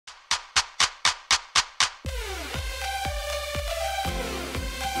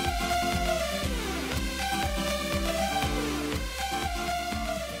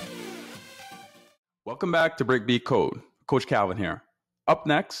Welcome back to Breakbeat Code. Coach Calvin here. Up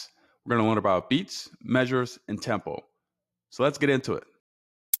next, we're going to learn about beats, measures, and tempo. So let's get into it.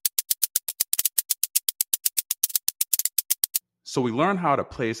 So we learn how to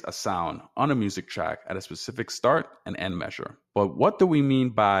place a sound on a music track at a specific start and end measure. But what do we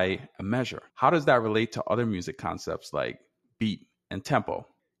mean by a measure? How does that relate to other music concepts like beat and tempo?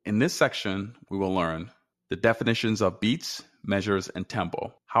 In this section, we will learn the definitions of beats, measures, and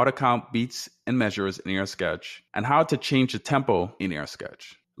tempo, how to count beats and measures in EarSketch, and how to change the tempo in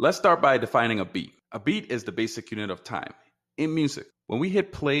EarSketch. Let's start by defining a beat. A beat is the basic unit of time. In music, when we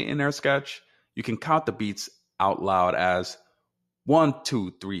hit play in EarSketch, you can count the beats out loud as 1,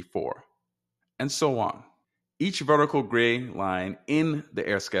 2, 3, 4, and so on. Each vertical gray line in the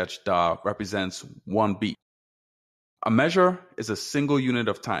EarSketch DAW represents one beat. A measure is a single unit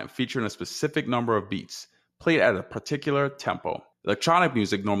of time featuring a specific number of beats played at a particular tempo. Electronic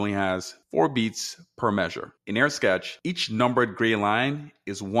music normally has 4 beats per measure. In EarSketch, each numbered gray line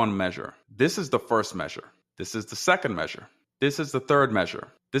is one measure. This is the first measure. This is the second measure. This is the third measure.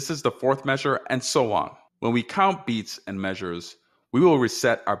 This is the fourth measure, and so on. When we count beats and measures, we will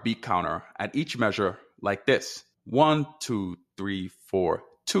reset our beat counter at each measure like this. 1, 2, 3, 4,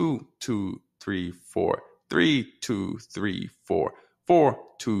 2, 2, 3, 4, 3, 2, 3, 4, 4,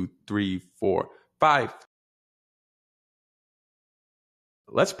 2, 3, 4, 5.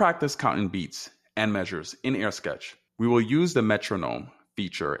 Let's practice counting beats and measures in EarSketch. We will use the Metronome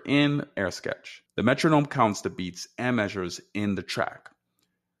feature in EarSketch. The Metronome counts the beats and measures in the track.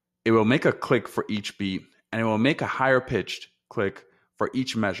 It will make a click for each beat, and it will make a higher pitched click for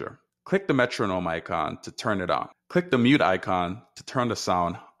each measure. Click the metronome icon to turn it on. Click the mute icon to turn the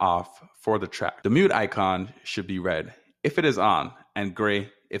sound off for the track. The mute icon should be red if it is on and gray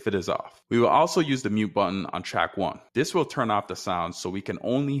if it is off. We will also use the mute button on track 1. This will turn off the sound so we can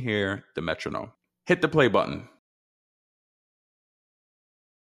only hear the metronome. Hit the play button.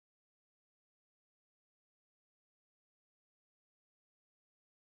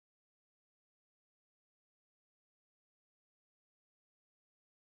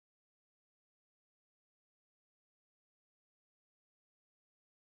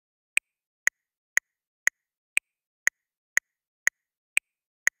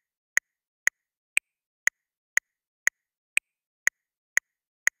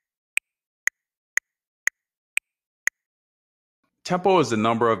 Tempo is the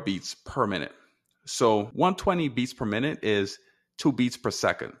number of beats per minute. So 120 beats per minute is 2 beats per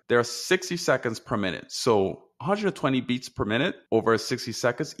second. There are 60 seconds per minute. So 120 beats per minute over 60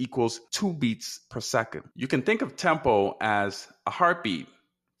 seconds equals 2 beats per second. You can think of tempo as a heartbeat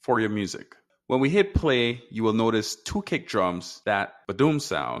for your music. When we hit play, you will notice 2 kick drums, that ba-doom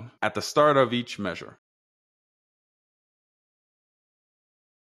sound, at the start of each measure.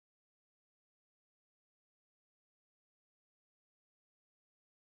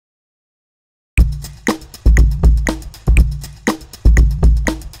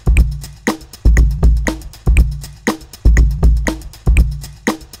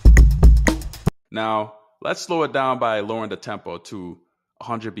 Now, let's slow it down by lowering the tempo to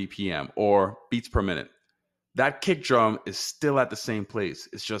 100 BPM or beats per minute. That kick drum is still at the same place.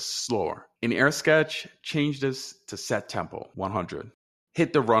 It's just slower. In EarSketch, change this to set tempo, 100.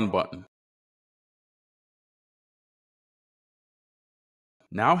 Hit the run button.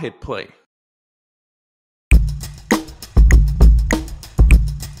 Now hit play.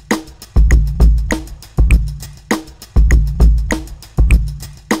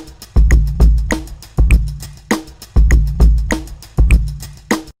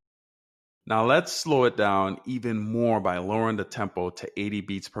 Now let's slow it down even more by lowering the tempo to 80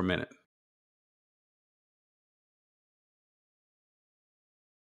 beats per minute.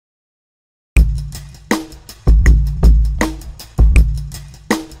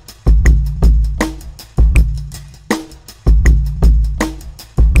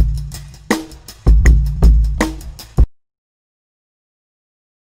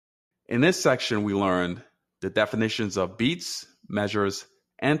 In this section, we learned the definitions of beats, measures,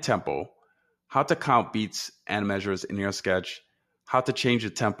 and tempo, how to count beats and measures in EarSketch, how to change the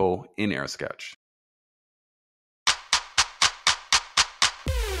tempo in EarSketch.